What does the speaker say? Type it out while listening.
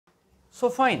So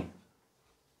fine,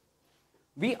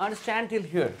 we understand till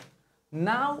here.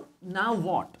 Now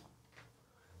what?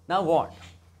 Now what?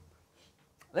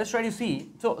 Let's try to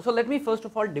see. So let me first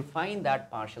of all define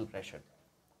that partial pressure.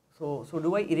 So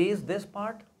do I erase this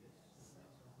part?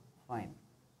 Fine.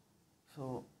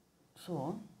 So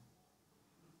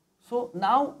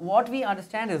now what we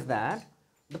understand is that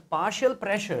the partial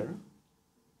pressure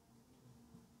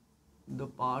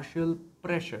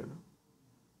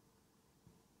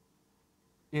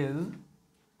is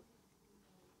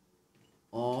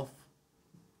of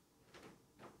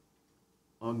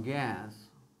a gas,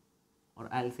 or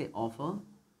I'll say of a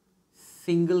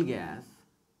single gas,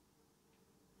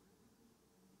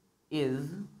 is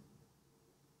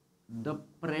the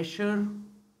pressure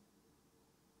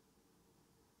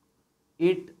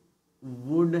it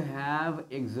would have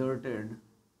exerted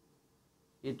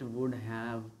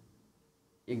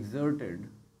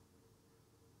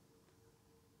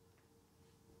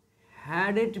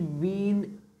had it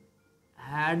been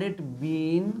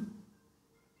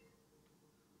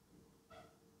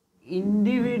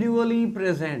individually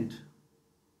present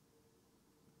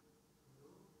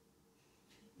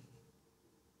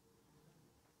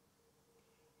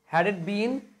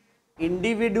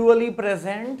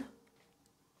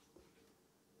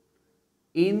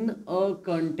in a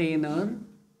container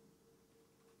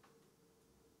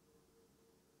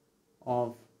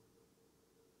of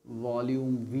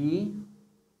volume V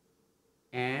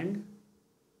and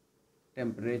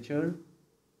temperature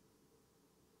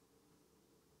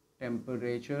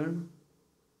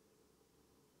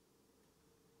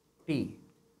T.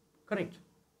 Correct.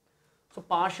 So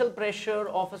partial pressure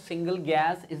of a single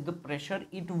gas is the pressure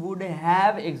it would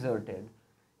have exerted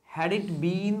had it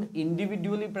been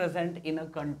individually present in a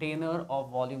container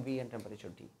of volume V and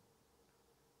temperature T.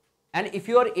 And if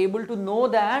you are able to know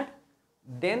that,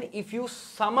 then if you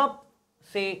sum up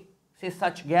say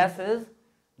such gases,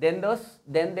 then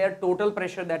their total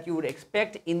pressure that you would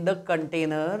expect in the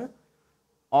container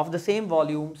of the same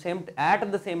volume,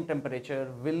 at the same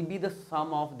temperature, will be the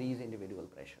sum of these individual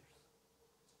pressures.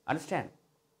 Understand?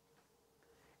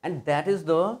 And that is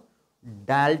the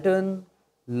Dalton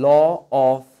law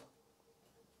of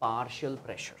partial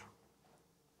pressure.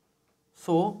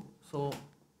 So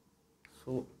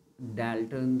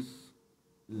Dalton's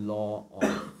law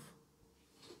of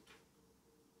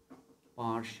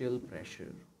partial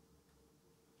pressure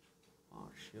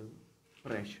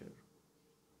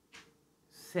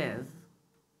says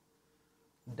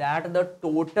that the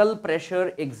total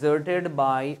pressure exerted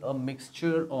by a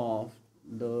mixture of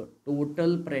the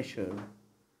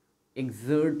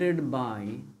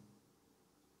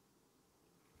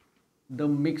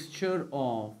mixture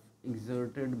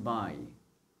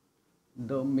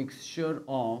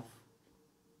of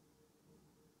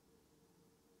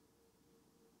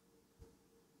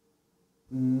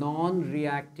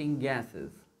non-reacting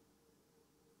gases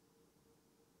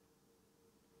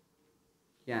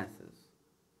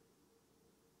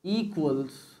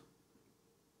equals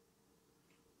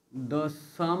the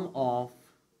sum of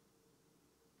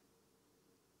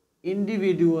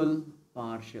individual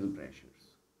partial pressures.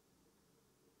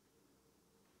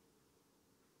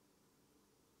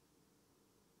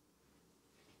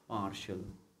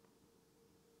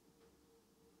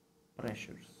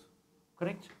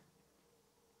 Correct?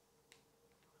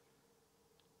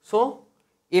 So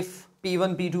if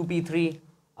P1, P2, P3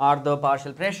 are the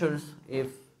partial pressures, if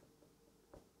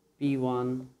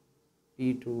P1,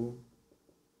 P2,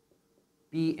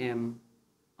 Pm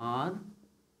are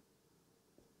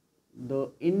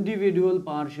the individual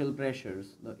partial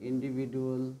pressures,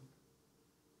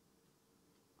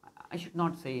 I should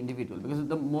not say individual, because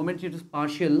the moment it is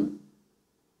partial,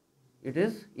 it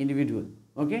is individual,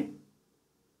 okay?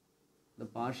 The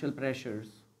partial pressures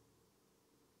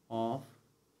of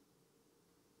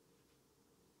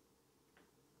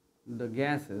the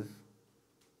gases,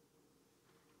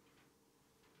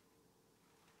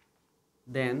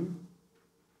 then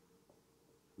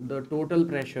the total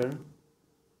pressure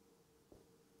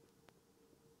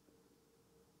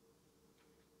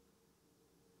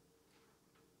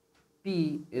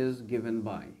P is given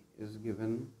by it is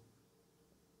given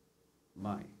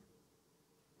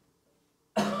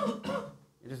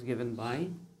by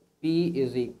P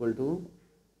is equal to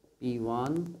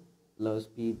P1 plus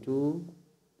P2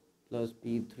 plus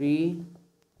P3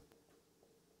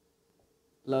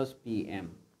 plus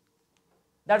Pm.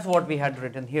 That's what we had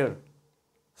written here.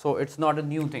 So it's not a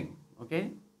new thing,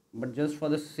 okay? But just for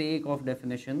the sake of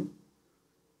definition,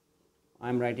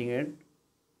 I'm writing it.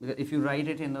 Because if you write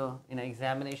it in an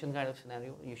examination kind of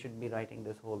scenario, you should be writing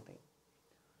this whole thing.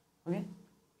 Okay?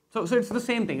 So it's the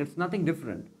same thing, it's nothing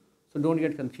different. So don't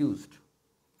get confused.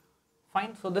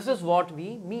 Fine, so this is what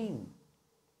we mean.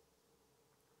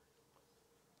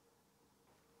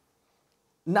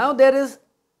 Now there is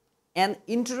an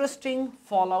interesting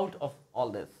fallout of all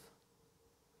this.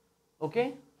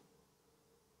 Okay?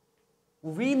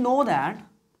 We know that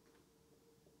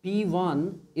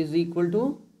P1 is equal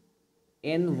to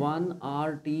N1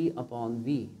 RT upon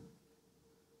V.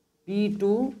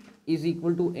 P2 is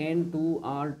equal to N2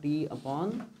 RT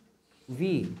upon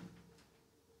V.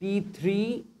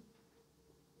 P3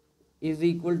 is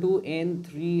equal to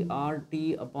N3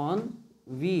 RT upon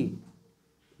V.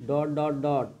 Dot dot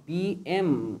dot.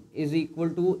 Pm is equal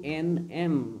to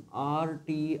Nm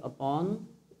RT upon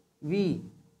V.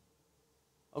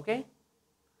 Okay?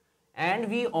 And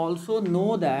we also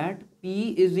know that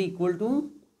P is equal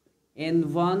to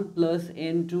N1 plus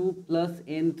N2 plus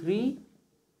N3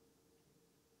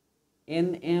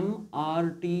 Nm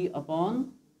RT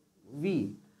upon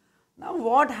V. Now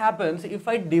what happens if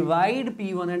I divide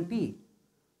P1 and P?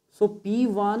 So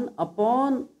P1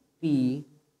 upon P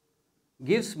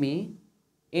gives me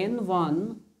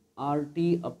N1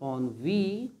 RT upon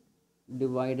V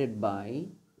divided by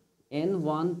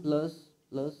N1 plus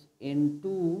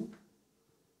N2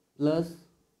 plus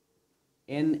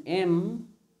Nm.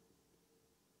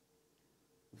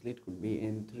 It could be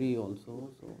N3 also.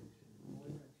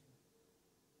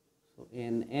 So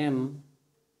Nm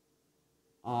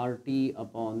RT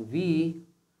upon V.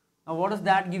 Now what does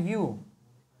that give you?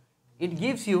 It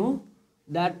gives you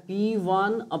that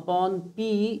P1 upon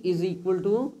P is equal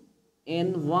to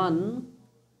N1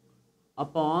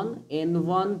 upon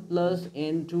N1 plus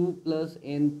N2 plus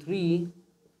N3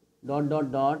 dot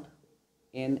dot dot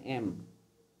Nm.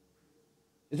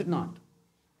 Is it not?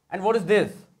 And what is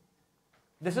this?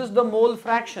 This is the mole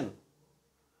fraction.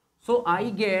 So I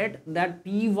get that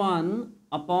P1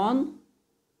 upon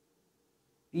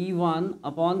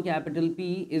capital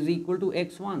P is equal to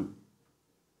X1,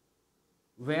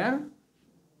 where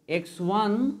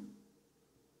X1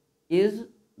 is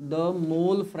the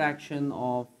mole fraction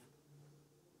of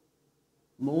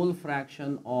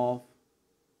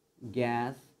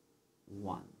gas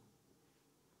 1.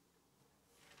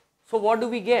 So what do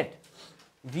we get?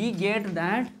 We get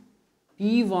that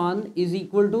P1 is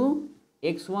equal to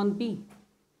X1P.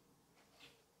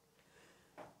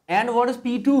 And what is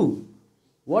P2?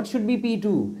 What should be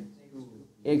P2?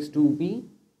 X2P.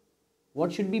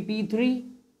 What should be P3?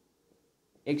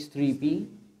 X3P.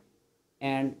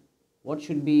 And what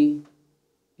should be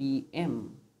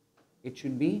PM? It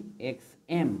should be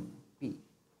XMP.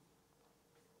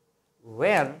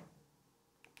 Where,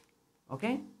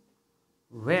 okay,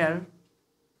 where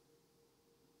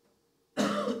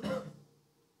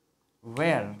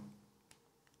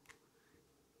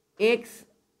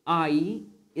Xi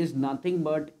is nothing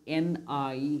but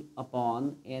Ni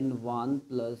upon N1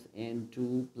 plus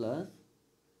N2 plus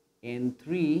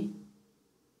N3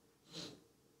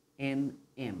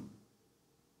 Nm.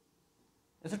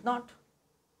 Is it not?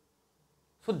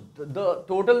 So the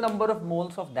total number of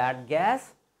moles of that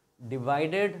gas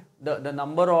divided, the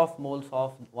number of moles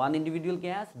of one individual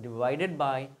gas divided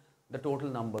by the total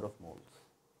number of moles.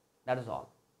 That is all.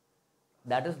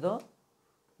 That is the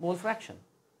mole fraction.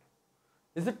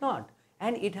 Is it not?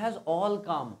 And it has all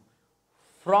come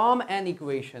from an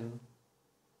equation,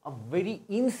 a very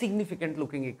insignificant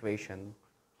looking equation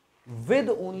with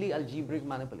only algebraic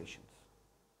manipulations.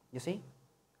 You see?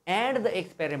 And the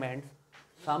experiments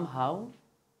somehow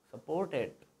support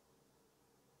it.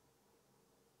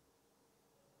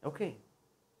 Okay.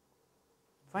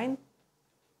 Fine.